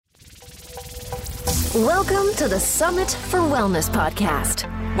Welcome to the Summit for Wellness podcast,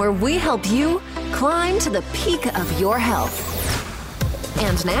 where we help you climb to the peak of your health.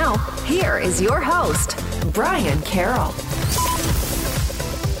 And now, here is your host, Brian Carroll.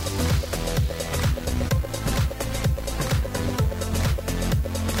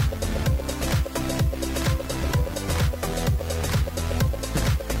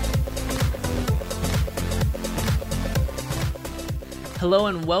 Hello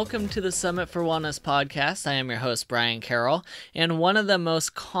and welcome to the Summit for Wellness podcast. I am your host, Brian Carroll, and one of the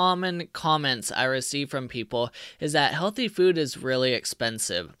most common comments I receive from people is that healthy food is really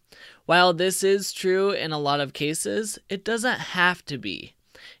expensive. While this is true in a lot of cases, it doesn't have to be.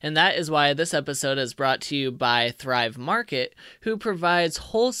 And that is why this episode is brought to you by Thrive Market, who provides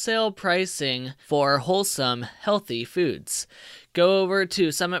wholesale pricing for wholesome, healthy foods. Go over to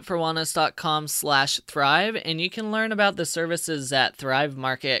summitforwellness.com/thrive and you can learn about the services that Thrive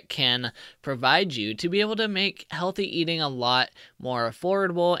Market can provide you to be able to make healthy eating a lot more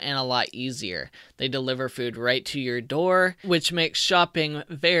affordable and a lot easier. They deliver food right to your door, which makes shopping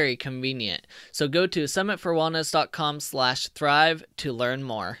very convenient. So go to summitforwellness.com/thrive to learn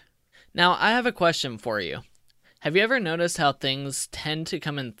more. Now, I have a question for you. Have you ever noticed how things tend to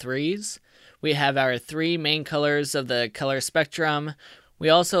come in threes? We have our three main colors of the color spectrum. We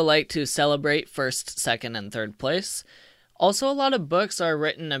also like to celebrate first, second, and third place. Also, a lot of books are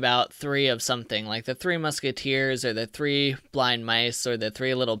written about three of something, like the Three Musketeers, or the Three Blind Mice, or the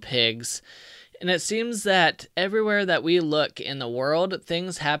Three Little Pigs. And it seems that everywhere that we look in the world,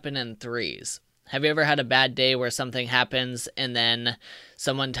 things happen in threes. Have you ever had a bad day where something happens and then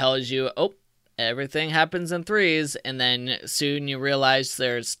someone tells you, oh, everything happens in threes, and then soon you realize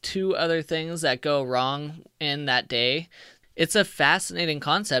there's two other things that go wrong in that day? It's a fascinating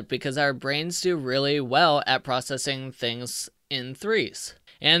concept because our brains do really well at processing things in threes.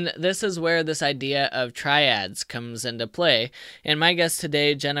 And this is where this idea of triads comes into play. And my guest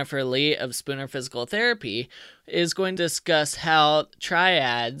today, Jennifer Lee of Spooner Physical Therapy, is going to discuss how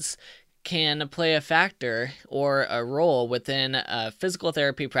triads can play a factor or a role within a physical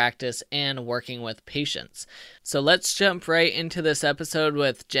therapy practice and working with patients. So let's jump right into this episode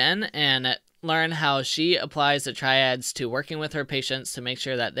with Jen and learn how she applies the triads to working with her patients to make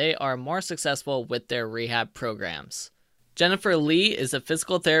sure that they are more successful with their rehab programs. Jennifer Lee is a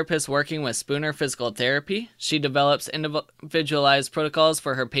physical therapist working with Spooner Physical Therapy. She develops individualized protocols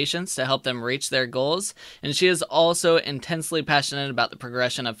for her patients to help them reach their goals, and she is also intensely passionate about the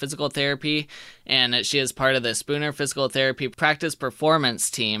progression of physical therapy, and she is part of the Spooner Physical Therapy practice performance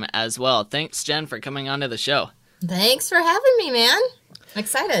team as well. Thanks, Jen, for coming on to the show. Thanks for having me, man. I'm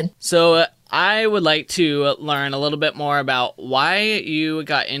excited. So I would like to learn a little bit more about why you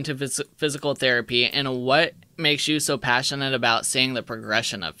got into physical therapy and what makes you so passionate about seeing the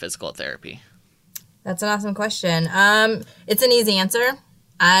progression of physical therapy? That's an awesome question. It's an easy answer.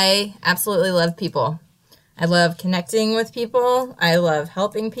 I absolutely love people. I love connecting with people. I love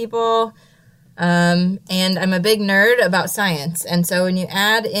helping people. And I'm a big nerd about science. And so when you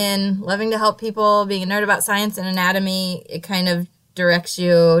add in loving to help people, being a nerd about science and anatomy, it kind of directs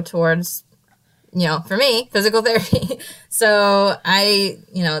you towards, for me, physical therapy. So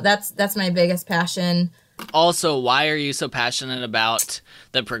that's my biggest passion. Also, why are you so passionate about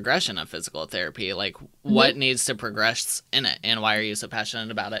the progression of physical therapy? Like, what needs to progress in it, and why are you so passionate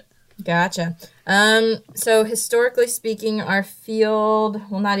about it? Gotcha. So historically speaking, our field,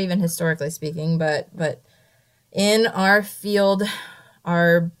 well, not even historically speaking, but in our field,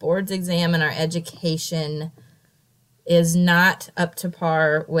 our boards exam and our education is not up to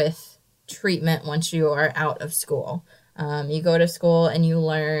par with treatment once you are out of school. You go to school and you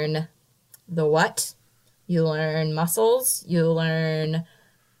learn the what. You learn muscles, you learn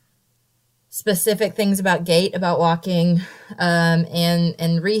specific things about gait, about walking,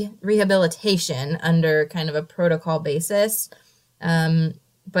 and rehabilitation under kind of a protocol basis.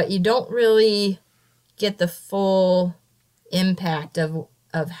 But you don't really get the full impact of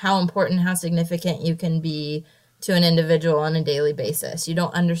how important, how significant you can be to an individual on a daily basis. You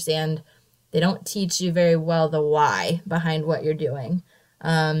don't understand, they don't teach you very well the why behind what you're doing.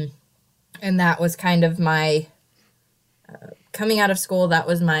 And that was kind of my, coming out of school, that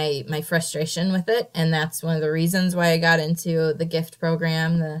was my frustration with it. And that's one of the reasons why I got into the GIFT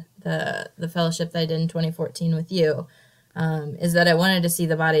program, the fellowship that I did in 2014 with you, is that I wanted to see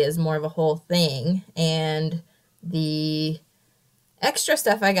the body as more of a whole thing. And the extra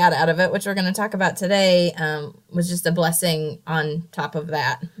stuff I got out of it, which we're going to talk about today, was just a blessing on top of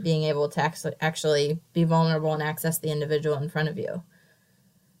that, being able to actually be vulnerable and access the individual in front of you.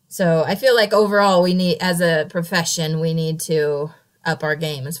 So I feel like overall we need, as a profession, we need to up our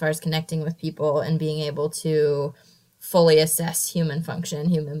game as far as connecting with people and being able to fully assess human function,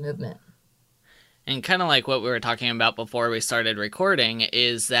 human movement. And kind of like what we were talking about before we started recording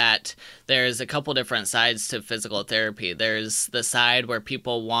is that there's a couple different sides to physical therapy. There's the side where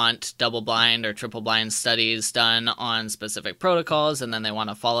people want double-blind or triple-blind studies done on specific protocols, and then they want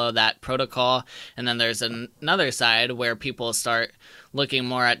to follow that protocol. And then there's another side where people start looking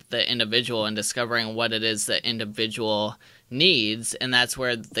more at the individual and discovering what it is the individual needs. And that's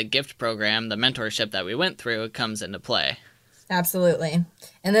where the GIFT program, the mentorship that we went through, comes into play. Absolutely.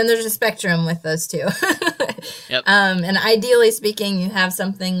 And then there's a spectrum with those two. Yep. And ideally speaking, you have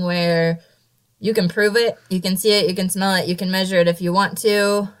something where you can prove it, you can see it, you can smell it, you can measure it if you want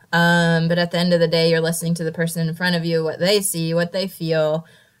to. But at the end of the day, you're listening to the person in front of you, what they see, what they feel,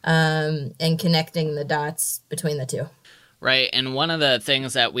 and connecting the dots between the two. Right. And one of the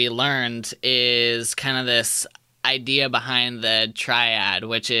things that we learned is kind of this idea behind the triad,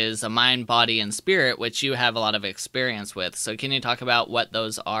 which is a mind, body, and spirit, which you have a lot of experience with. So can you talk about what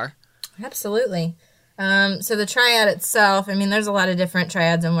those are? Absolutely. So the triad itself, I mean, there's a lot of different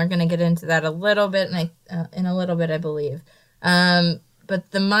triads, and we're going to get into that a little bit, in a little bit, I believe.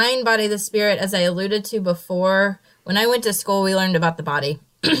 But the mind, body, the spirit, as I alluded to before, when I went to school, we learned about the body.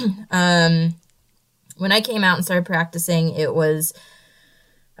 When I came out and started practicing, it was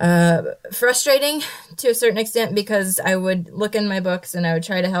frustrating to a certain extent because I would look in my books and I would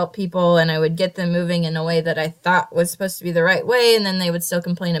try to help people and I would get them moving in a way that I thought was supposed to be the right way, and then they would still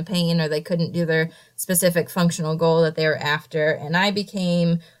complain of pain or they couldn't do their specific functional goal that they were after. And I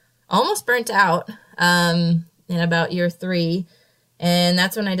became almost burnt out in about year 3, and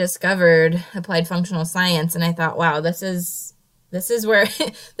that's when I discovered applied functional science, and I thought, wow, this is where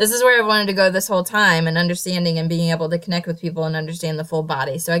I've wanted to go this whole time, and understanding and being able to connect with people and understand the full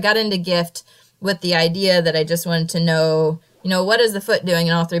body. So I got into GIFT with the idea that I just wanted to know, what is the foot doing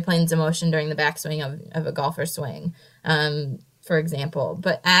in all 3 planes of motion during the backswing of a golfer swing, for example.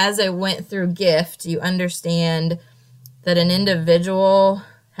 But as I went through GIFT, you understand that an individual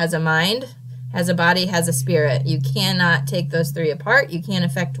has a mind, has a body, has a spirit. You cannot take those 3 apart. You can't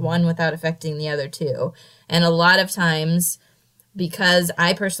affect one without affecting the other 2. And a lot of times, because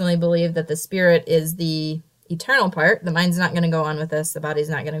I personally believe that the spirit is the eternal part. The mind's not going to go on with us. The body's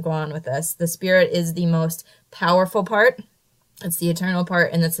not going to go on with us. The spirit is the most powerful part. It's the eternal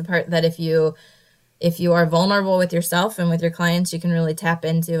part, and it's the part that if you are vulnerable with yourself and with your clients, you can really tap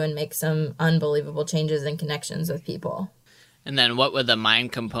into and make some unbelievable changes and connections with people. And then what would the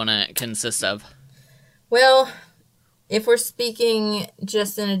mind component consist of? Well, if we're speaking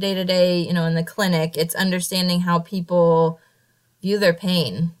just in a day-to-day, in the clinic, it's understanding how people view their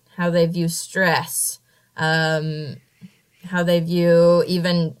pain, how they view stress, how they view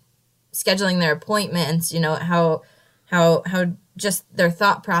even scheduling their appointments, how just their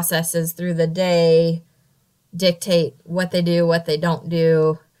thought processes through the day dictate what they do, what they don't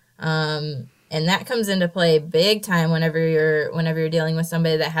do. And that comes into play big time whenever you're dealing with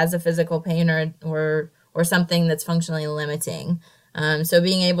somebody that has a physical pain or something that's functionally limiting. So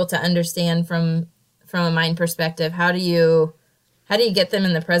being able to understand from a mind perspective, how do you get them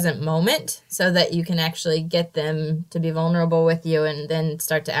in the present moment so that you can actually get them to be vulnerable with you and then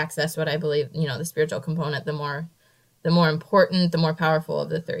start to access what I believe, the spiritual component, the more important, the more powerful of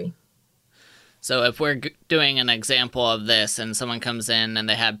the 3. So if we're doing an example of this and someone comes in and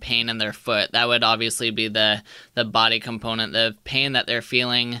they have pain in their foot, that would obviously be the body component, the pain that they're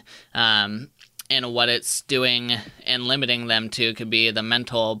feeling, and what it's doing and limiting them to could be the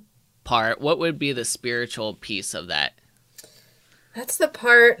mental part. What would be the spiritual piece of that? That's the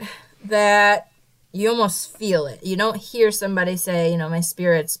part that you almost feel it. You don't hear somebody say, my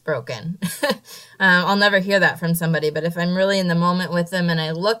spirit's broken. I'll never hear that from somebody. But if I'm really in the moment with them and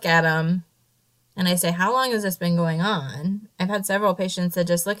I look at them and I say, how long has this been going on? I've had several patients that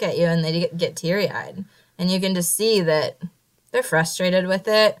just look at you and they get teary-eyed. And you can just see that they're frustrated with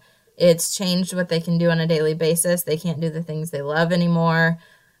it. It's changed what they can do on a daily basis. They can't do the things they love anymore.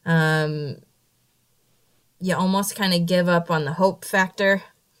 You almost kind of give up on the hope factor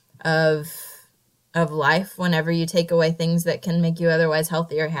of life. Whenever you take away things that can make you otherwise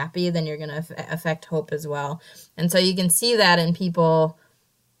healthy or happy, then you're going to affect hope as well. And so you can see that in people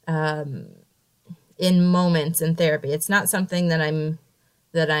in moments in therapy. It's not something that I'm,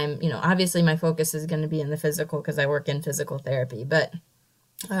 obviously my focus is going to be in the physical because I work in physical therapy, but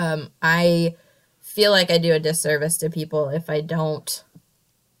I feel like I do a disservice to people if I don't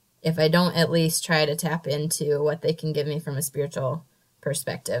at least try to tap into what they can give me from a spiritual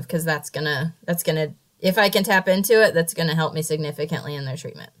perspective, because that's gonna, if I can tap into it, that's gonna help me significantly in their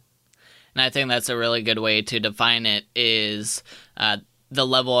treatment. And I think that's a really good way to define it is the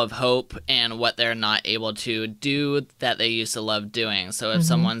level of hope and what they're not able to do that they used to love doing. So if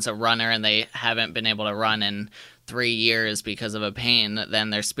someone's a runner and they haven't been able to run in 3 years because of a pain, then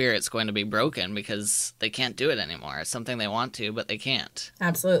their spirit's going to be broken because they can't do it anymore. It's something they want to, but they can't.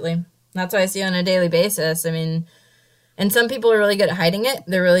 Absolutely. That's what I see on a daily basis. I mean, and some people are really good at hiding it.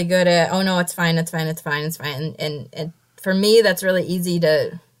 They're really good at, oh no, it's fine, it's fine, it's fine, it's fine. And for me, that's really easy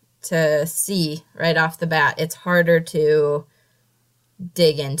to see right off the bat. It's harder to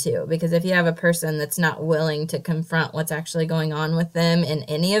dig into, because if you have a person that's not willing to confront what's actually going on with them in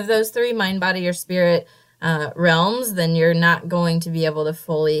any of those three, mind, body, or spirit realms, then you're not going to be able to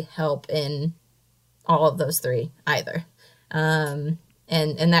fully help in all of those three either. And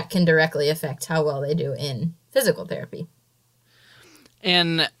that can directly affect how well they do in physical therapy.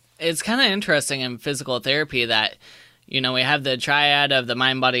 And it's kind of interesting in physical therapy that, you know, we have the triad of the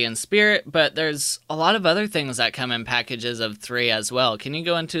mind, body, and spirit, but there's a lot of other things that come in packages of 3 as well. Can you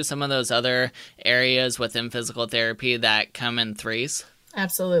go into some of those other areas within physical therapy that come in 3s?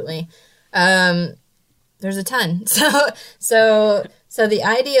 Absolutely. There's a ton. So the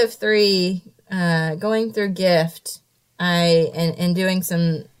idea of 3, going through GIFT, and doing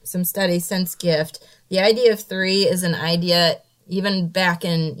some studies since GIFT, the idea of 3 is an idea, even back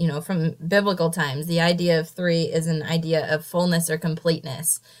in, you know, from biblical times, the idea of 3 is an idea of fullness or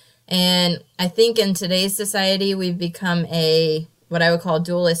completeness. And I think in today's society, we've become what I would call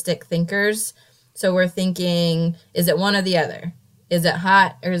dualistic thinkers. So we're thinking, is it one or the other? Is it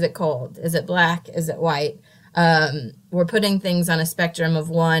hot or is it cold? Is it black? Is it white? We're putting things on a spectrum of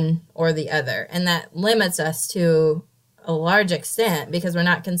one or the other. And that limits us to a large extent because we're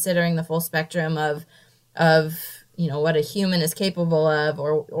not considering the full spectrum of you know, what a human is capable of,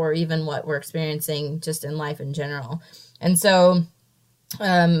 or even what we're experiencing just in life in general. And so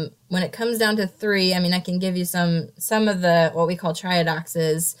when it comes down to 3, I mean, I can give you some of the what we call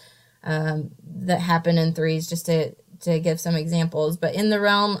triadoxes that happen in 3s, just to give some examples. But in the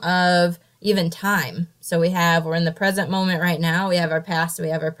realm of even time, so we're in the present moment right now, we have our past, we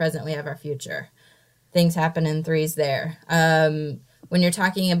have our present, we have our future. Things happen in 3s there. When you're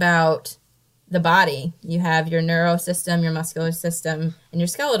talking about the body, you have your neurosystem, your muscular system, and your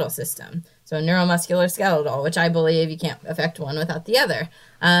skeletal system. So neuromuscular, skeletal, which I believe you can't affect one without the other.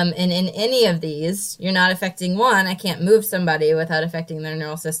 And in any of these, you're not affecting one. I can't move somebody without affecting their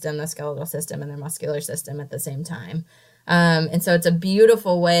neural system, the skeletal system, and their muscular system at the same time. And so it's a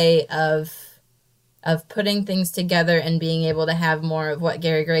beautiful way of putting things together and being able to have more of what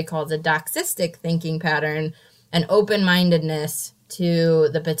Gary Gray calls a doxistic thinking pattern, an open-mindedness to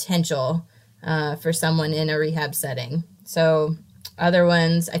the potential for someone in a rehab setting. So other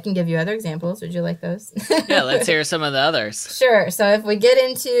ones, I can give you other examples. Would you like those? Yeah, let's hear some of the others. Sure. So if we get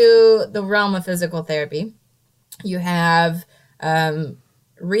into the realm of physical therapy, you have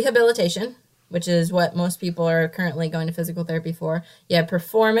rehabilitation, which is what most people are currently going to physical therapy for. You have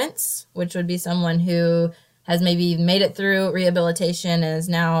performance, which would be someone who has maybe made it through rehabilitation and is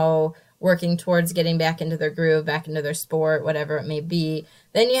now working towards getting back into their groove, back into their sport, whatever it may be.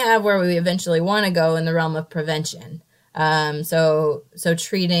 Then you have where we eventually want to go in the realm of prevention. So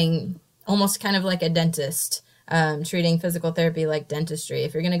treating almost kind of like a dentist, treating physical therapy like dentistry.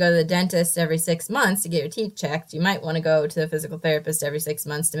 If you're going to go to the dentist every 6 months to get your teeth checked, you might want to go to the physical therapist every 6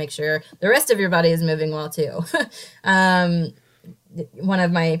 months to make sure the rest of your body is moving well too. One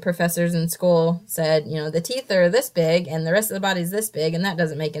of my professors in school said, you know, the teeth are this big and the rest of the body is this big, and that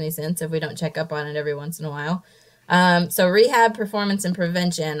doesn't make any sense if we don't check up on it every once in a while. So rehab, performance, and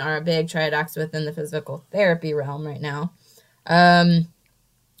prevention are a big triadox within the physical therapy realm right now.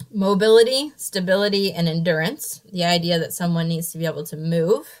 Mobility, stability, and endurance, the idea that someone needs to be able to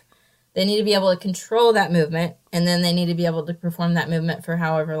move. They need to be able to control that movement, and then they need to be able to perform that movement for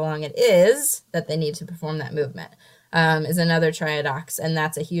however long it is that they need to perform that movement. Is another triadox, and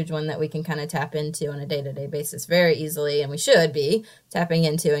that's a huge one that we can kind of tap into on a day-to-day basis very easily, and we should be tapping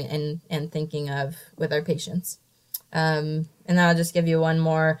into and thinking of with our patients. And I'll just give you one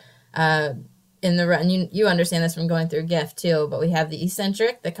more. You understand this from going through GIFT too, but we have the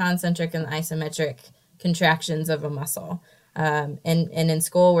eccentric, the concentric, and the isometric contractions of a muscle. And in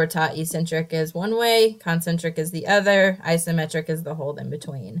school, we're taught eccentric is one way, concentric is the other, isometric is the hold in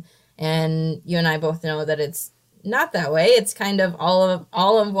between. And you and I both know that it's not that way. It's kind of all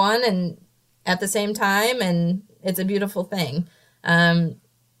of one and at the same time, and it's a beautiful thing.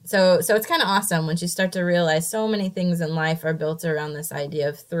 So it's kind of awesome once you start to realize so many things in life are built around this idea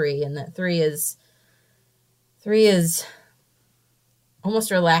of 3, and that 3 is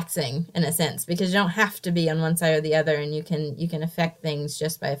almost relaxing in a sense, because you don't have to be on one side or the other, and you can affect things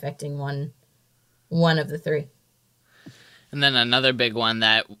just by affecting one of the three. And then another big one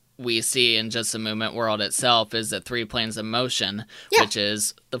that we see in just the movement world itself is the 3 planes of motion, which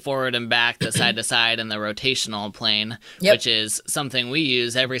is the forward and back, the side to side, and the rotational plane, which is something we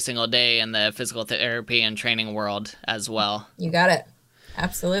use every single day in the physical therapy and training world as well. You got it.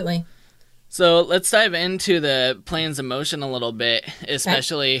 Absolutely. So let's dive into the planes of motion a little bit,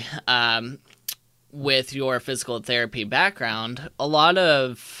 especially with your physical therapy background. A lot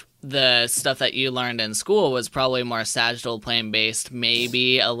of the stuff that you learned in school was probably more sagittal plane based,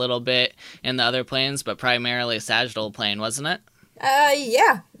 maybe a little bit in the other planes, but primarily sagittal plane, wasn't it?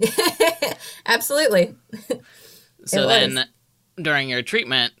 Yeah. Absolutely. So then during your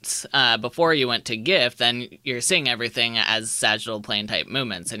treatment, before you went to GIFT, then you're seeing everything as sagittal plane type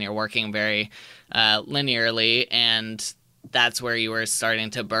movements, and you're working very linearly, and that's where you were starting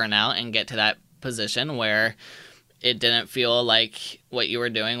to burn out and get to that position where it didn't feel like what you were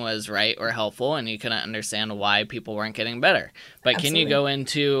doing was right or helpful, and you couldn't understand why people weren't getting better. But Can you go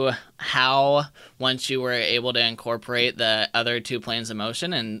into how, once you were able to incorporate the other 2 planes of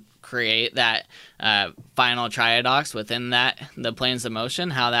motion and create that final triadox within the planes of motion,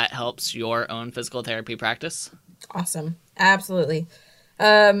 how that helps your own physical therapy practice? Awesome. Absolutely.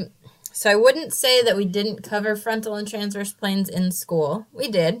 So I wouldn't say that we didn't cover frontal and transverse planes in school. We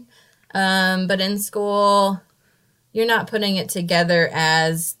did. But in school, you're not putting it together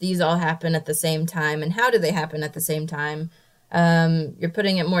as these all happen at the same time, and how do they happen at the same time? You're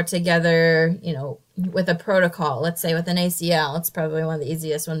putting it more together, with a protocol. Let's say with an ACL, it's probably one of the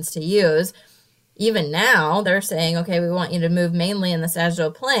easiest ones to use. Even now, they're saying, okay, we want you to move mainly in the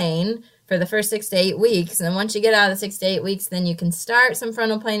sagittal plane for the first 6 to 8 weeks. And once you get out of the 6 to 8 weeks, then you can start some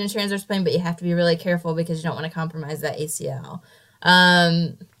frontal plane and transverse plane, but you have to be really careful because you don't want to compromise that ACL.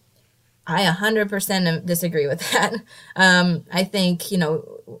 I 100% disagree with that. I think,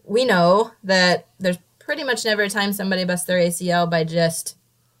 we know that there's pretty much never a time somebody busts their ACL by just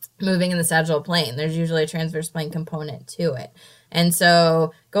moving in the sagittal plane. There's usually a transverse plane component to it. And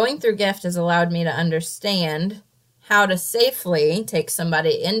so going through GIFT has allowed me to understand how to safely take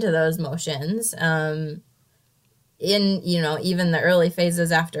somebody into those motions in, even the early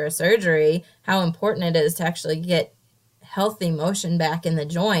phases after a surgery, how important it is to actually get healthy motion back in the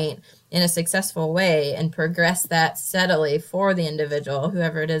joint in a successful way and progress that steadily for the individual,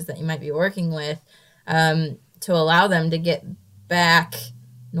 whoever it is that you might be working with, to allow them to get back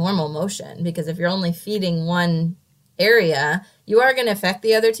normal motion. Because if you're only feeding one area, you are going to affect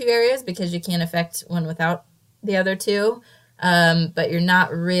the other 2 areas because you can't affect one without the other 2. But you're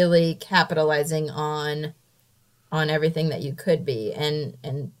not really capitalizing on everything that you could be.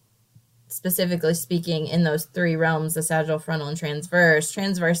 And specifically speaking, in those 3 realms, the sagittal, frontal, and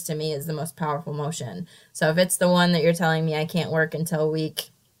transverse to me is the most powerful motion. So if it's the one that you're telling me I can't work until week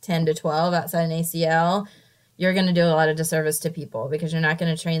 10 to 12 outside an ACL, you're going to do a lot of disservice to people because you're not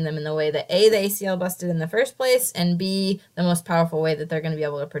going to train them in the way that A, the ACL busted in the first place, and B, the most powerful way that they're going to be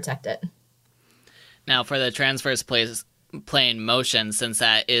able to protect it. Now, for the transverse plane motion, since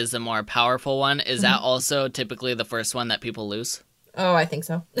that is the more powerful one, is that also typically the first one that people lose? Oh, I think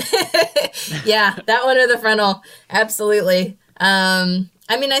so. Yeah, that one or the frontal. Absolutely. I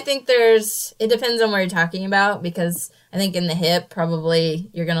think it depends on what you're talking about, because I think in the hip, probably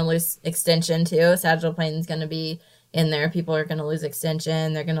you're going to lose extension too. Sagittal plane is going to be in there. People are going to lose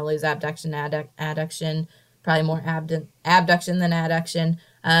extension. They're going to lose abduction, adduction, probably more abduction than adduction.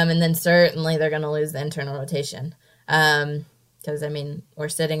 And then certainly they're going to lose the internal rotation. Because, we're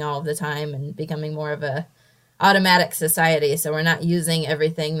sitting all of the time and becoming more of a automatic society. So we're not using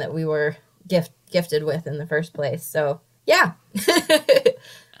everything that we were gifted with in the first place. So, yeah.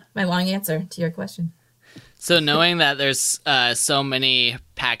 My long answer to your question. So knowing that there's so many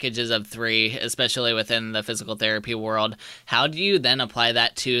packages of 3, especially within the physical therapy world, how do you then apply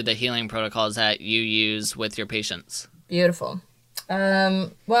that to the healing protocols that you use with your patients? Beautiful.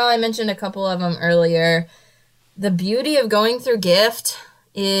 Well, I mentioned a couple of them earlier. The beauty of going through GIFT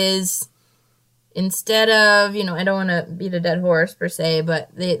is, instead of, I don't want to beat a dead horse per se, but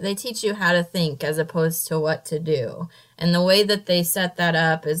they teach you how to think as opposed to what to do. And the way that they set that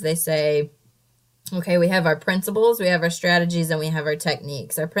up is they say, okay, we have our principles, we have our strategies, and we have our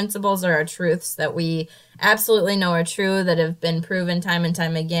techniques. Our principles are our truths that we absolutely know are true, that have been proven time and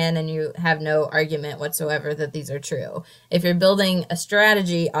time again, and you have no argument whatsoever that these are true. If you're building a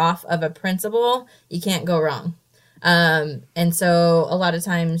strategy off of a principle, you can't go wrong. And so a lot of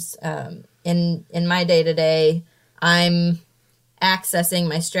times in my day-to-day, I'm accessing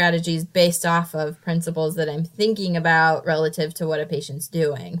my strategies based off of principles that I'm thinking about relative to what a patient's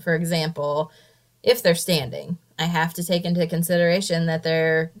doing. For example, if they're standing, I have to take into consideration that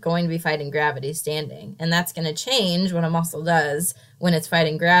they're going to be fighting gravity standing. And that's going to change what a muscle does when it's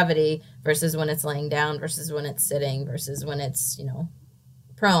fighting gravity versus when it's laying down versus when it's sitting versus when it's,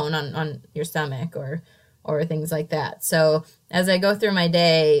 prone on your stomach or things like that. So as I go through my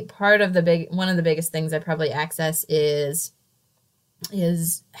day, one of the biggest things I probably access is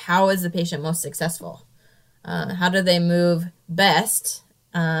how is the patient most successful? How do they move best?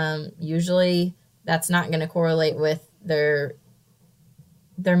 Usually that's not going to correlate with their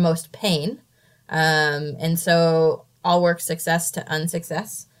most pain. And so I'll work success to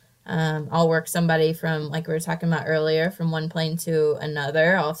unsuccess. I'll work somebody from, like we were talking about earlier, from one plane to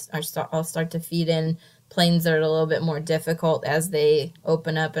another. I'll start to feed in planes that are a little bit more difficult as they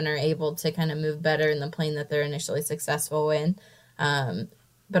open up and are able to kind of move better in the plane that they're initially successful in.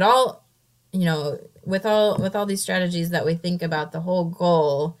 But with all these strategies that we think about, the whole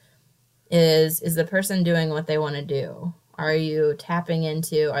goal is the person doing what they want to do? Are you tapping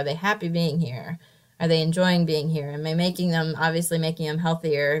into, are they happy being here? Are they enjoying being here? Am I making them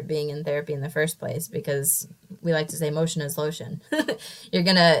healthier being in therapy in the first place? Because we like to say motion is lotion. You're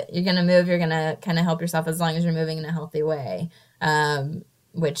gonna move, you're gonna kind of help yourself as long as you're moving in a healthy way.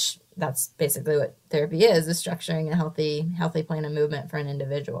 Which that's basically what therapy is structuring a healthy plan of movement for an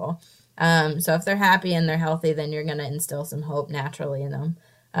individual. So if they're happy and they're healthy, then you're gonna instill some hope naturally in them.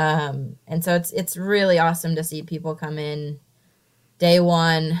 And so it's really awesome to see people come in day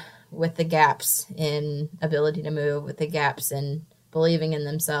one with the gaps in ability to move, with the gaps in believing in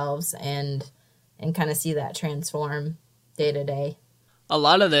themselves, and kind of see that transform day to day. A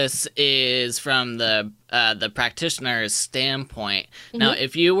lot of this is from the practitioner's standpoint. Mm-hmm. Now,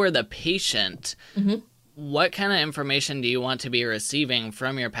 if you were the patient, mm-hmm. what kind of information do you want to be receiving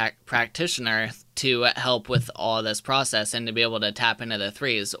from your practitioner to help with all this process and to be able to tap into the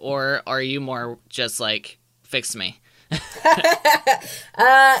threes? Or are you more just like, fix me?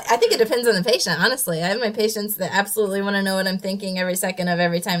 I think it depends on the patient, honestly. I have my patients that absolutely want to know what I'm thinking every second of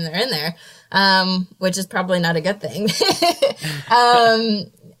every time they're in there, which is probably not a good thing.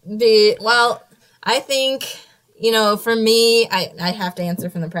 I think, for me, I have to answer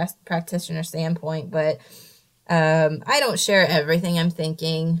from the practitioner standpoint, but I don't share everything I'm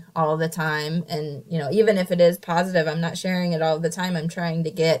thinking all the time. And, even if it is positive, I'm not sharing it all the time. I'm trying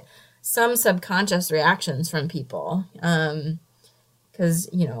to get some subconscious reactions from people. Because,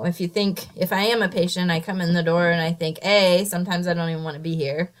 if I am a patient, I come in the door and I think, sometimes I don't even want to be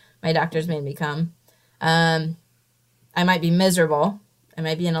here. My doctor's made me come. I might be miserable. I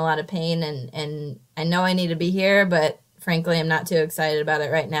might be in a lot of pain and I know I need to be here, but frankly, I'm not too excited about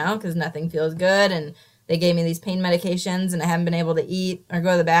it right now because nothing feels good. And they gave me these pain medications and I haven't been able to eat or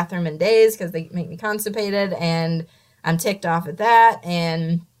go to the bathroom in days because they make me constipated and I'm ticked off at that.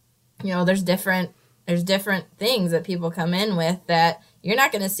 And there's different things that people come in with that you're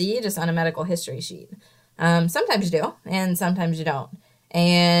not going to see just on a medical history sheet. Sometimes you do, and sometimes you don't.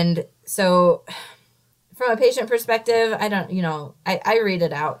 And so from a patient perspective, I don't, I read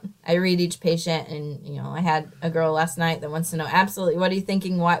it out. I read each patient, and, I had a girl last night that wants to know, absolutely, what are you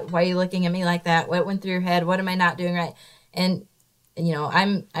thinking? Why are you looking at me like that? What went through your head? What am I not doing right? And,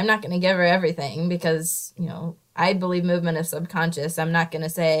 I'm not going to give her everything because, I believe movement is subconscious. I'm not going to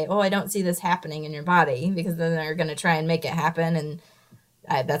say, I don't see this happening in your body, because then they're going to try and make it happen. And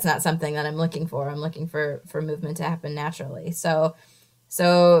that's not something that I'm looking for. I'm looking for movement to happen naturally. So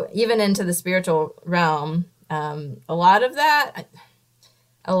even into the spiritual realm, a lot of that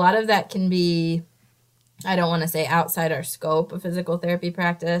can be, I don't want to say outside our scope of physical therapy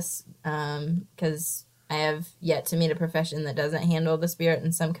practice, because I have yet to meet a profession that doesn't handle the spirit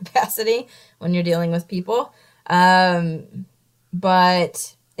in some capacity when you're dealing with people.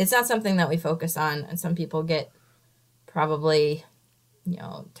 But it's not something that we focus on, and some people get probably,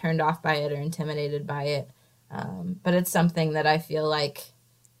 turned off by it or intimidated by it. But it's something that I feel like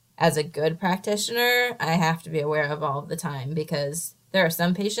as a good practitioner, I have to be aware of all the time, because there are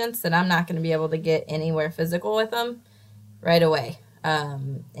some patients that I'm not going to be able to get anywhere physical with them right away.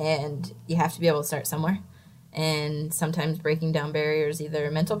 And you have to be able to start somewhere. And sometimes breaking down barriers,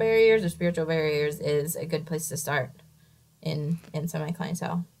 either mental barriers or spiritual barriers, is a good place to start in some of my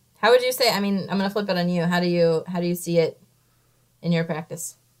clientele. How would you say, I'm going to flip it on you. How do you see it in your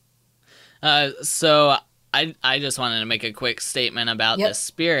practice? So I just wanted to make a quick statement about Yep. the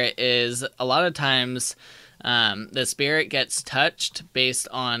spirit. Is a lot of times the spirit gets touched based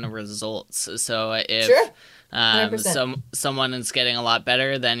on results. So if Sure. Someone is getting a lot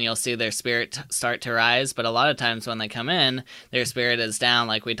better, then you'll see their spirit start to rise. But a lot of times when they come in, their spirit is down,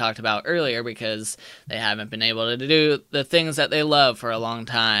 like we talked about earlier, because they haven't been able to do the things that they love for a long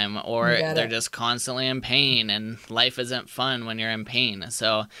time, or they're just constantly in pain, and life isn't fun when you're in pain.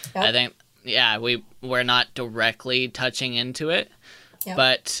 So I think, we're not directly touching into it,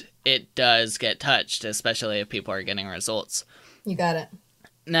 but it does get touched, especially if people are getting results. You got it.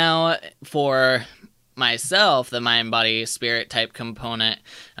 Now, for myself, the mind, body, spirit type component,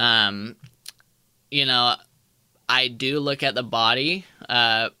 I do look at the body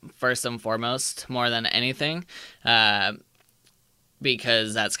first and foremost more than anything,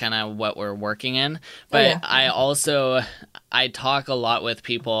 because that's kind of what we're working in. But I talk a lot with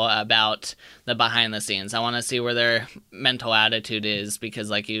people about the behind the scenes. I want to see where their mental attitude is, because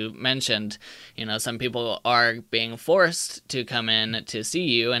like you mentioned, some people are being forced to come in to see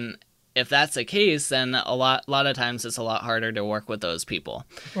you, and if that's the case, then a lot of times it's a lot harder to work with those people.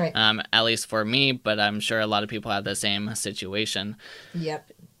 Right. At least for me, but I'm sure a lot of people have the same situation.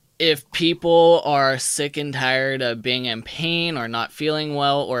 Yep. If people are sick and tired of being in pain or not feeling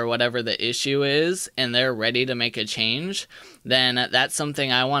well or whatever the issue is, and they're ready to make a change, then that's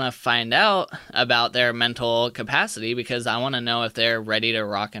something I want to find out about their mental capacity, because I want to know if they're ready to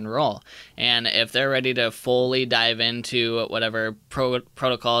rock and roll. And if they're ready to fully dive into whatever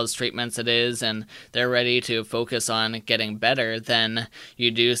protocols, treatments it is, and they're ready to focus on getting better, then you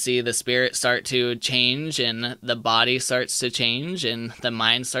do see the spirit start to change, and the body starts to change, and the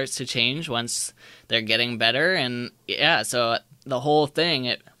mind starts to change once they're getting better. And so the whole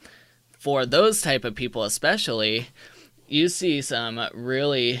thing, for those type of people especially, you see some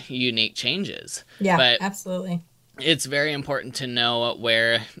really unique changes. Yeah, but absolutely. It's very important to know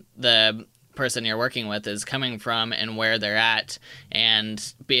where the person you're working with is coming from and where they're at,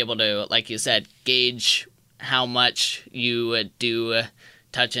 and be able to, like you said, gauge how much you do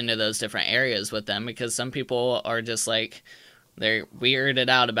touch into those different areas with them, because some people are just like, they're weirded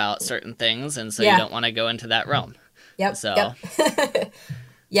out about certain things, and so you don't want to go into that realm. Yep. So Yep.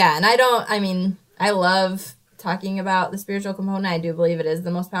 Yeah, and I love talking about the spiritual component. I do believe it is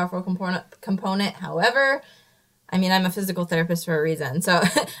the most powerful component. However, I'm a physical therapist for a reason, so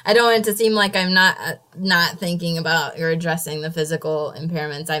I don't want it to seem like I'm not thinking about or addressing the physical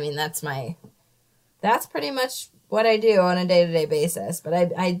impairments. That's pretty much what I do on a day-to-day basis. But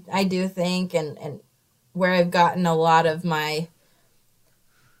I do think, and where I've gotten a lot of my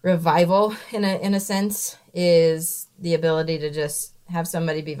revival in a sense, is the ability to just have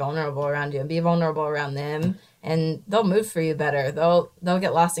somebody be vulnerable around you and be vulnerable around them, and they'll move for you better. They'll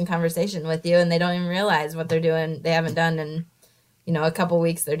get lost in conversation with you, and they don't even realize what they're doing. They haven't done in a couple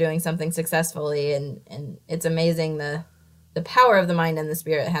weeks. They're doing something successfully, and it's amazing the power of the mind and the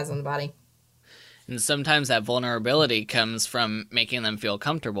spirit it has on the body. And sometimes that vulnerability comes from making them feel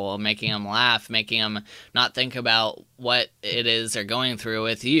comfortable, making them laugh, making them not think about what it is they're going through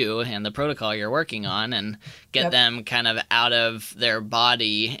with you and the protocol you're working on, and get them kind of out of their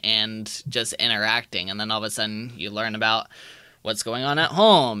body and just interacting. And then all of a sudden you learn about what's going on at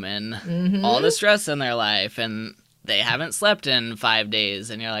home and all the stress in their life, and they haven't slept in 5 days.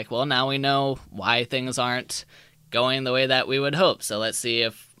 And you're like, well, now we know why things aren't going the way that we would hope. So let's see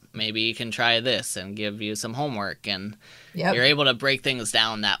if maybe you can try this, and give you some homework, and you're able to break things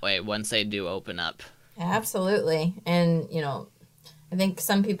down that way once they do open up. Absolutely. And, I think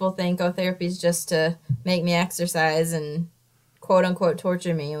some people think, therapy is just to make me exercise and quote unquote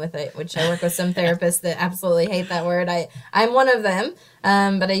torture me with it, which I work with some therapists that absolutely hate that word. I'm one of them,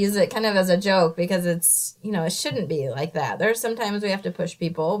 but I use it kind of as a joke, because it's, it shouldn't be like that. There's sometimes we have to push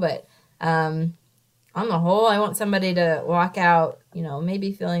people, but on the whole, I want somebody to walk out,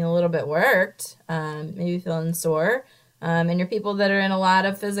 maybe feeling a little bit worked, maybe feeling sore. And your people that are in a lot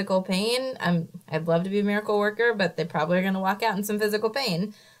of physical pain, I'd love to be a miracle worker, but they probably are going to walk out in some physical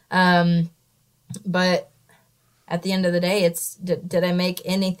pain. But at the end of the day, it's, did I make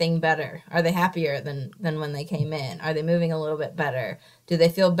anything better? Are they happier than when they came in? Are they moving a little bit better? Do they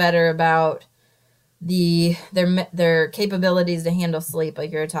feel better about their capabilities to handle sleep,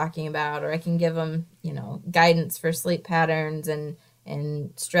 like you were talking about? Or I can give them, guidance for sleep patterns and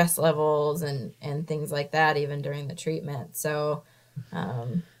stress levels and things like that, even during the treatment. So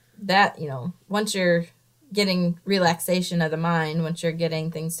that, once you're getting relaxation of the mind, once you're getting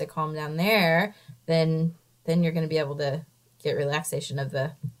things to calm down there, then you're going to be able to get relaxation of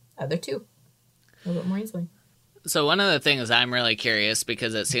the other two a little bit more easily. So one of the things I'm really curious,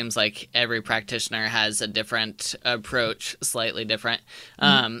 because it seems like every practitioner has a different approach, slightly different.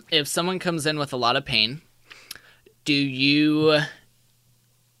 If someone comes in with a lot of pain, do you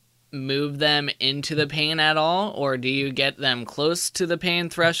move them into the pain at all? Or do you get them close to the pain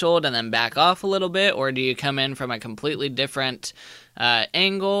threshold and then back off a little bit? Or do you come in from a completely different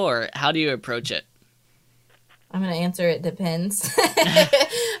angle? Or how do you approach it? I'm going to answer it depends.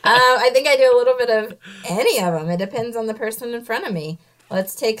 I think I do a little bit of any of them. It depends on the person in front of me.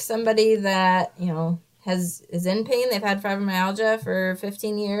 Let's take somebody that, is in pain. They've had fibromyalgia for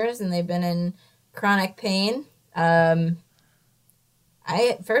 15 years and they've been in chronic pain.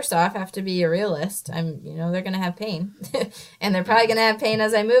 I first off have to be a realist. They're going to have pain and they're probably going to have pain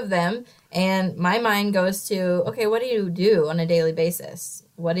as I move them. And my mind goes to, okay, what do you do on a daily basis?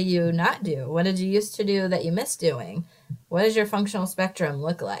 What do you not do? What did you used to do that you miss doing? What does your functional spectrum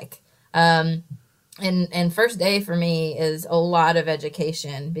look like? And first day for me is a lot of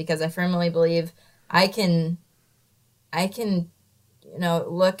education because I firmly believe I can,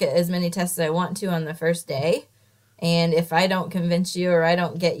 look at as many tests as I want to on the first day. And if I don't convince you or I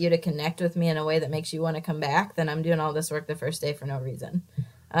don't get you to connect with me in a way that makes you want to come back, then I'm doing all this work the first day for no reason.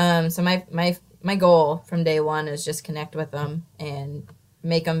 So my goal from day one is just connect with them and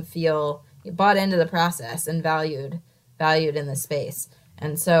make them feel bought into the process and valued in the space.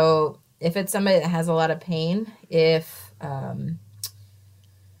 And so if it's somebody that has a lot of pain, if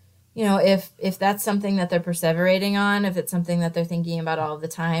that's something that they're perseverating on, if it's something that they're thinking about all the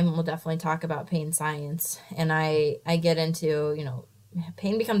time, we'll definitely talk about pain science. And I get into,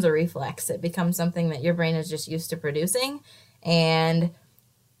 pain becomes a reflex. It becomes something that your brain is just used to producing. And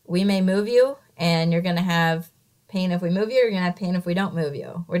we may move you and you're going to have pain if we move you, you're going to have pain if we don't move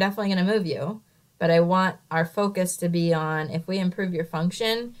you. We're definitely going to move you. But I want our focus to be on if we improve your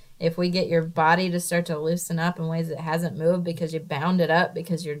function, if we get your body to start to loosen up in ways that hasn't moved because you bound it up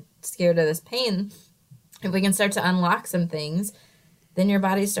because you're scared of this pain, if we can start to unlock some things, then your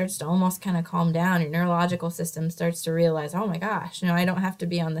body starts to almost kind of calm down. Your neurological system starts to realize, oh my gosh, I don't have to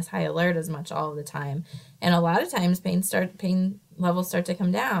be on this high alert as much all of the time. And a lot of times pain levels start to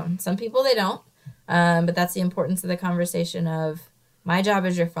come down. Some people, they don't. But that's the importance of the conversation of my job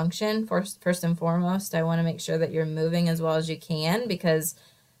is your function. First and foremost, I want to make sure that you're moving as well as you can because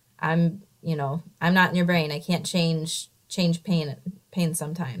I'm not in your brain. I can't change pain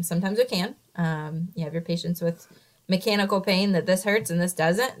sometimes. Sometimes I can. You have your patients with mechanical pain that this hurts and this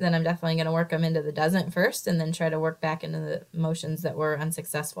doesn't, then I'm definitely going to work them into the doesn't first and then try to work back into the motions that were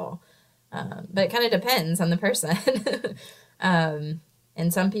unsuccessful. But it kind of depends on the person.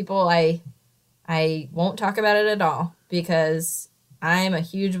 And some people I won't talk about it at all because I'm a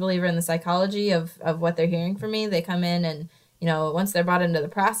huge believer in the psychology of what they're hearing from me. They come in and, once they're brought into the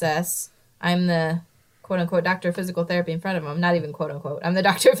process, I'm the quote-unquote doctor of physical therapy in front of them. Not even quote-unquote. I'm the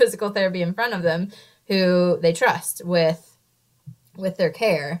doctor of physical therapy in front of them who they trust with their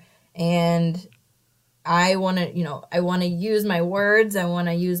care. And I want to use my words. I want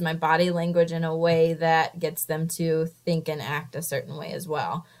to use my body language in a way that gets them to think and act a certain way as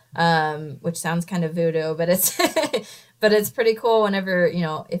well. Which sounds kind of voodoo, but it's but it's pretty cool whenever,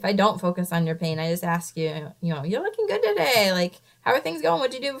 if I don't focus on your pain, I just ask you, you're looking good today. Like, how are things going?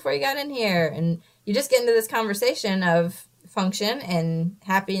 What'd you do before you got in here? And you just get into this conversation of function and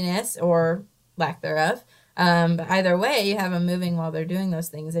happiness or lack thereof. But either way, you have them moving while they're doing those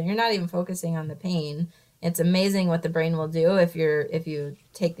things and you're not even focusing on the pain. It's amazing what the brain will do if you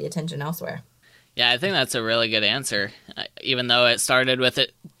take the attention elsewhere. Yeah, I think that's a really good answer. Even though it started with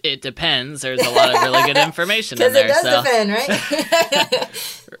it depends, there's a lot of really good information in there. Because it does depend, right?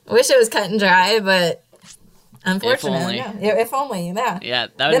 Wish it was cut and dry, but unfortunately, if only, yeah. Yeah,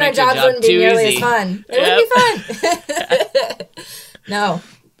 that would then make our your jobs job wouldn't be too nearly easy. as fun. It wouldn't be fun. No.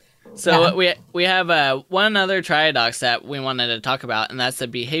 So we have one other triadox that we wanted to talk about, and that's the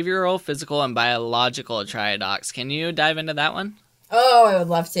behavioral, physical, and biological triadox. Can you dive into that one? Oh, I would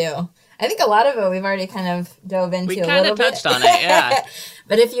love to. I think a lot of it we've already kind of dove into a little bit. We kind of touched on it, yeah.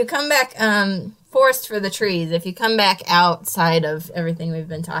 But if you come back, forest for the trees, if you come back outside of everything we've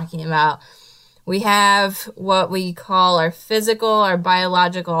been talking about, we have what we call our physical, our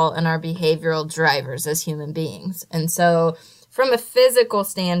biological, and our behavioral drivers as human beings. And so from a physical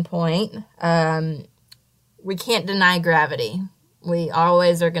standpoint, we can't deny gravity. We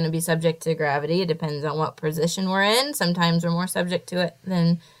always are going to be subject to gravity. It depends on what position we're in. Sometimes we're more subject to it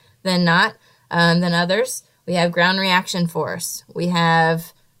than others. We have ground reaction force. We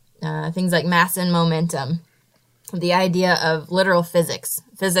have things like mass and momentum. The idea of literal physics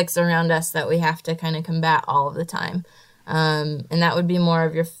around us that we have to kind of combat all of the time. And that would be more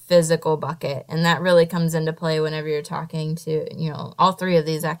of your physical bucket. And that really comes into play whenever you're talking to, all three of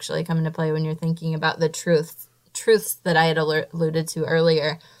these actually come into play when you're thinking about the truths that I had alluded to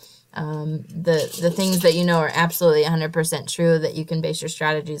earlier. the things that you know are absolutely 100% true that you can base your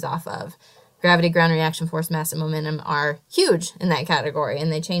strategies off of. Gravity, ground, reaction, force, mass, and momentum are huge in that category,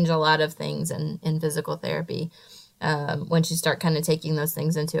 and they change a lot of things in physical therapy once you start kind of taking those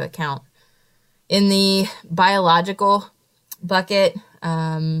things into account. In the biological bucket,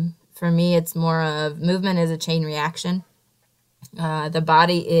 for me, it's more of movement is a chain reaction. The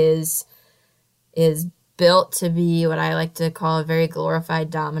body is built to be what I like to call a very glorified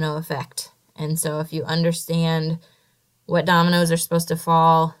domino effect. And so if you understand what dominoes are supposed to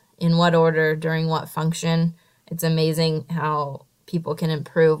fall, in what order, during what function, it's amazing how people can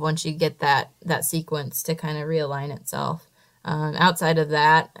improve once you get that sequence to kind of realign itself. Outside of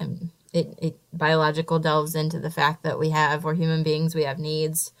that, it biological delves into the fact that we're human beings, we have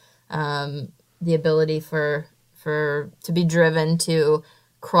needs, the ability to be driven to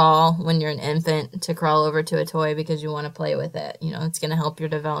crawl when you're an infant, to crawl over to a toy because you want to play with it. It's going to help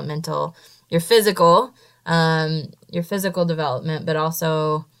your physical development, but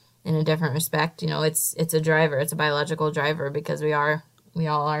also in a different respect. It's a driver, it's a biological driver because we all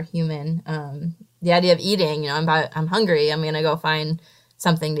are human. The idea of eating, I'm hungry, I'm going to go find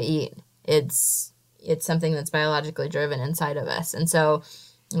something to eat. It's something that's biologically driven inside of us. And so,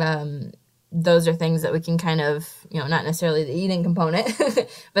 those are things that we can kind of, not necessarily the eating component,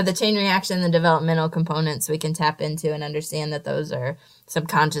 but the chain reaction, the developmental components we can tap into and understand that those are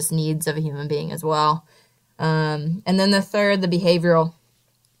subconscious needs of a human being as well. And then the third, the behavioral.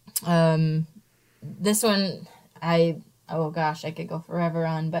 This one, I could go forever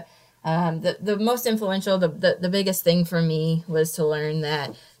on, but the most influential, the biggest thing for me was to learn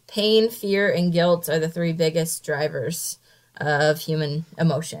that pain, fear, and guilt are the three biggest drivers of human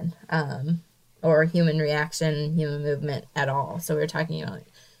emotion, or human reaction, human movement at all. So we're talking about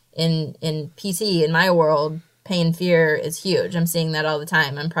in PT, in my world, pain, fear is huge. I'm seeing that all the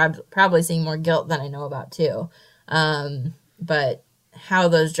time. I'm probably seeing more guilt than I know about too. But how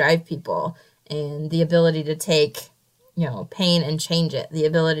those drive people and the ability to take, pain and change it, the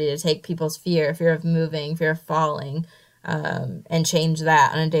ability to take people's fear of moving, fear of falling, and change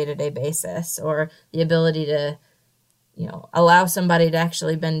that on a day-to-day basis, or the ability to, allow somebody to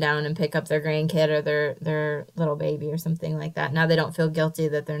actually bend down and pick up their grandkid or their little baby or something like that. Now they don't feel guilty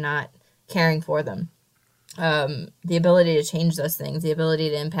that they're not caring for them. The ability to change those things, the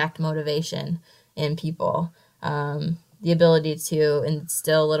ability to impact motivation in people, the ability to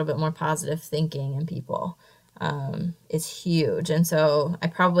instill a little bit more positive thinking in people is huge. And so I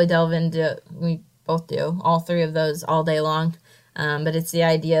probably delve into, we both do, all three of those all day long. But it's the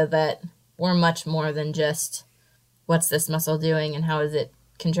idea that we're much more than just what's this muscle doing and how is it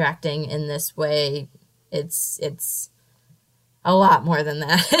contracting in this way. It's a lot more than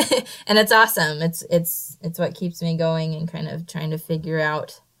that. And it's awesome. It's what keeps me going and kind of trying to figure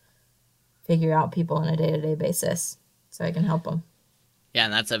out people on a day-to-day basis so I can help them. Yeah,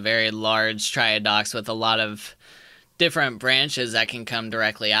 and that's a very large triadox with a lot of different branches that can come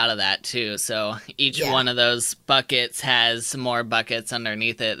directly out of that too. So each one of those buckets has more buckets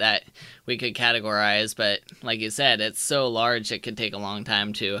underneath it that we could categorize. But like you said, it's so large it could take a long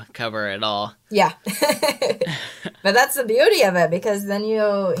time to cover it all. Yeah. But that's the beauty of it, because then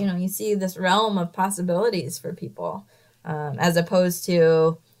you see this realm of possibilities for people, as opposed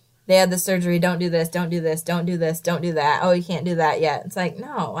to they had the surgery, don't do this, don't do this, don't do this, don't do that. Oh, you can't do that yet. It's like,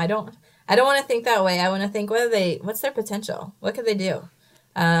 no, I don't want to think that way. I want to think, what's their potential? What could they do?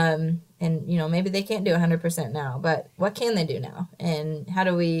 And, maybe they can't do 100% now, but what can they do now? And how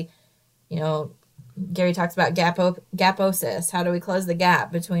do we, Gary talks about gaposis. How do we close the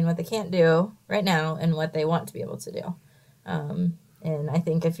gap between what they can't do right now and what they want to be able to do? And I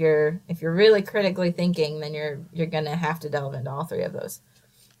think if you're really critically thinking, then you're going to have to delve into all three of those.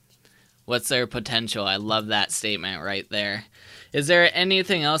 What's their potential? I love that statement right there. Is there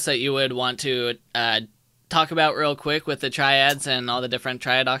anything else that you would want to talk about real quick with the triads and all the different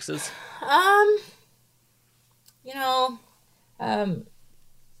triadoxes? I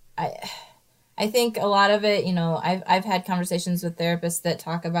think a lot of it, I've had conversations with therapists that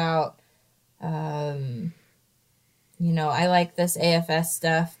talk about, I like this AFS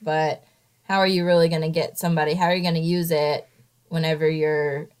stuff, but how are you really going to get somebody? How are you going to use it whenever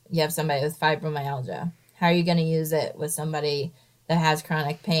you have somebody with fibromyalgia? How are you going to use it with somebody that has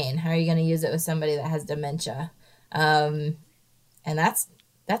chronic pain? How are you going to use it with somebody that has dementia? And that's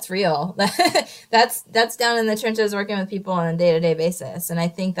real. that's down in the trenches working with people on a day-to-day basis. And I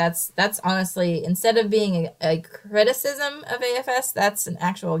think that's honestly, instead of being a criticism of AFS, that's an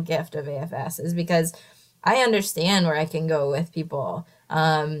actual gift of AFS, is because I understand where I can go with people.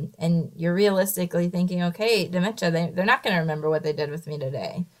 And you're realistically thinking, okay, dementia, they're not going to remember what they did with me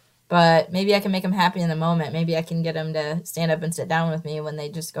today. but maybe I can make them happy in the moment. Maybe I can get them to stand up and sit down with me when they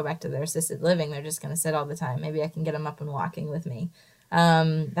just go back to their assisted living. They're just going to sit all the time. Maybe I can get them up and walking with me.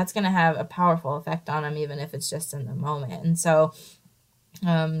 That's going to have a powerful effect on them, even if it's just in the moment. And so,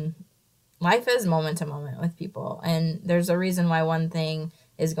 life is moment to moment with people, and there's a reason why one thing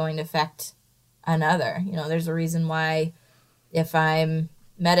is going to affect another. There's a reason why if I'm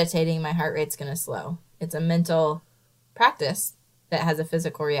meditating, my heart rate's going to slow. It's a mental practice that has a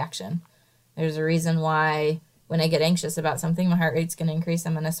physical reaction. There's a reason why when I get anxious about something, my heart rate's going to increase.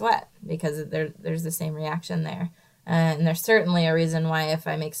 I'm going to sweat because there's the same reaction there. And there's certainly a reason why if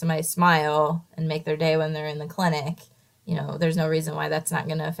I make somebody smile and make their day when they're in the clinic, there's no reason why that's not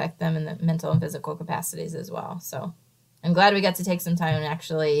going to affect them in the mental and physical capacities as well. So I'm glad we got to take some time and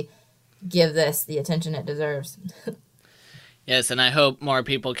actually give this the attention it deserves. Yes, and I hope more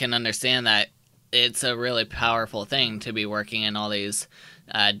people can understand that it's a really powerful thing to be working in all these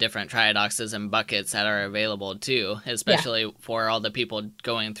different triodoxes and buckets that are available too, especially for all the people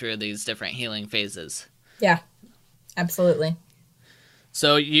going through these different healing phases. Yeah, absolutely.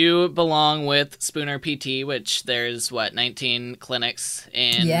 So you belong with Spooner PT, which there's 19 clinics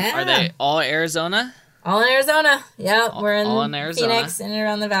in. Yeah. Are they all Arizona? All in Arizona. Yeah, we're in Arizona. Phoenix and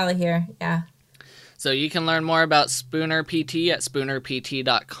around the valley here. Yeah. So you can learn more about Spooner PT at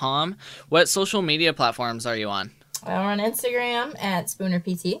spoonerpt.com. What social media platforms are you on? We're on Instagram at Spooner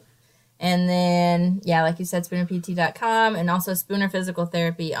PT. And then, like you said, spoonerpt.com, and also Spooner Physical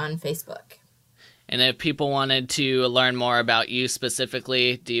Therapy on Facebook. And if people wanted to learn more about you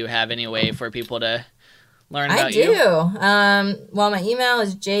specifically, do you have any way for people to learn about you? I do. My email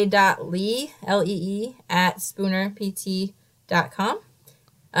is j.lee, Lee, at spoonerpt.com.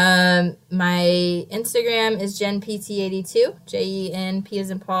 My Instagram is JenPT82, JenP as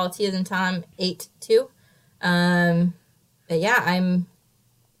in Paul, T as in Tom, 82. I'm,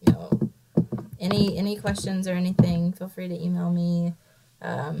 any questions or anything, feel free to email me.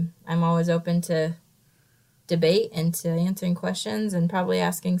 I'm always open to debate and to answering questions and probably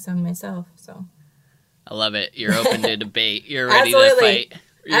asking some myself. So I love it. You're open to debate. You're ready to fight.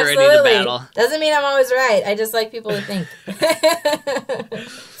 You're ready to battle. Doesn't mean I'm always right. I just like people to think.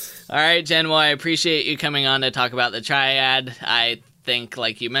 All right, Jen. Well, I appreciate you coming on to talk about the triad. I think,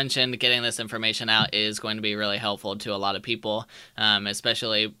 like you mentioned, getting this information out is going to be really helpful to a lot of people,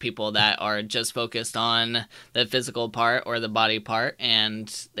 especially people that are just focused on the physical part or the body part,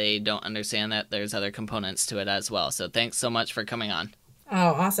 and they don't understand that there's other components to it as well. So thanks so much for coming on.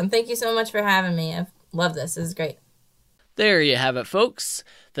 Oh, awesome. Thank you so much for having me. I've loved this. This is great. There you have it, folks.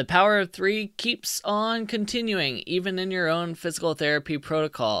 The power of 3 keeps on continuing, even in your own physical therapy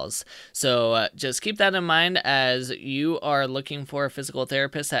protocols. So just keep that in mind as you are looking for a physical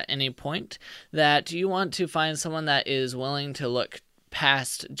therapist at any point, that you want to find someone that is willing to look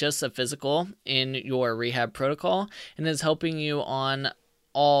past just the physical in your rehab protocol and is helping you on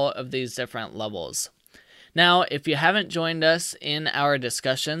all of these different levels. Now, if you haven't joined us in our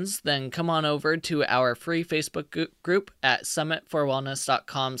discussions, then come on over to our free Facebook group at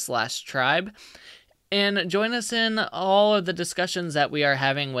summitforwellness.com/tribe and join us in all of the discussions that we are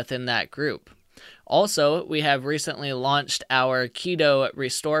having within that group. Also, we have recently launched our Keto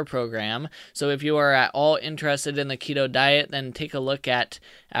Restore program, so if you are at all interested in the keto diet, then take a look at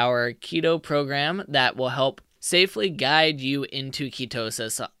our keto program that will help safely guide you into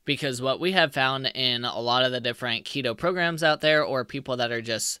ketosis, because what we have found in a lot of the different keto programs out there, or people that are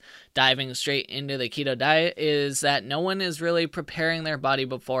just diving straight into the keto diet, is that no one is really preparing their body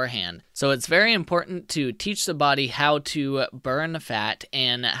beforehand. So it's very important to teach the body how to burn fat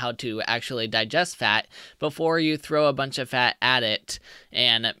and how to actually digest fat before you throw a bunch of fat at it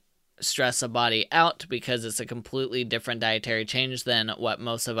and stress a body out, because it's a completely different dietary change than what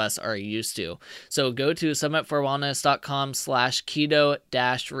most of us are used to. So go to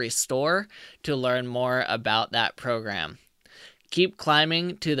summitforwellness.com/keto-restore to learn more about that program. Keep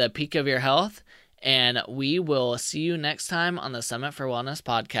climbing to the peak of your health, and we will see you next time on the Summit for Wellness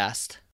podcast.